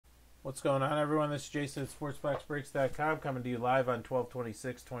What's going on, everyone? This is Jason at SportsBoxBreaks.com coming to you live on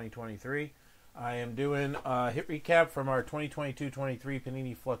 12/26/2023. I am doing a hit recap from our 2022-23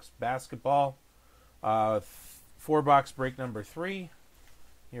 Panini Flux basketball. 4-box break number 3.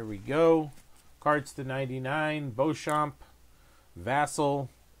 Here we go. Cards to 99, Beauchamp, Vassell,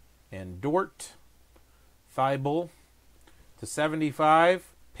 and Dort. Thibault. To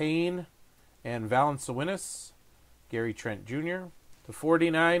 75, Payne and Valanciunas, Gary Trent Jr. To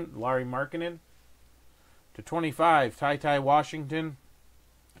 49, Larry Markkinen. To 25, Ty Washington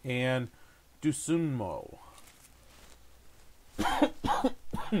and Dusunmo.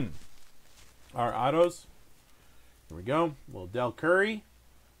 Our autos. Here we go. Little Del Curry.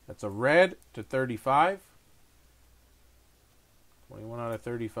 That's a red to 35. 21 out of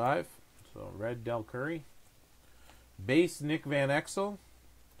 35. So red Del Curry. Base Nick Van Exel.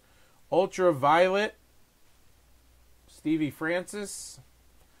 Ultraviolet Stevie Francis.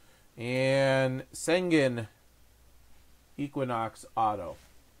 And Sengun Equinox Auto.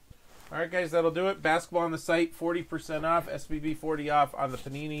 Alright guys, that'll do it. Basketball on the site, 40% off. SBB 40 off on the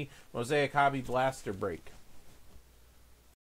Panini Mosaic Hobby Blaster Break.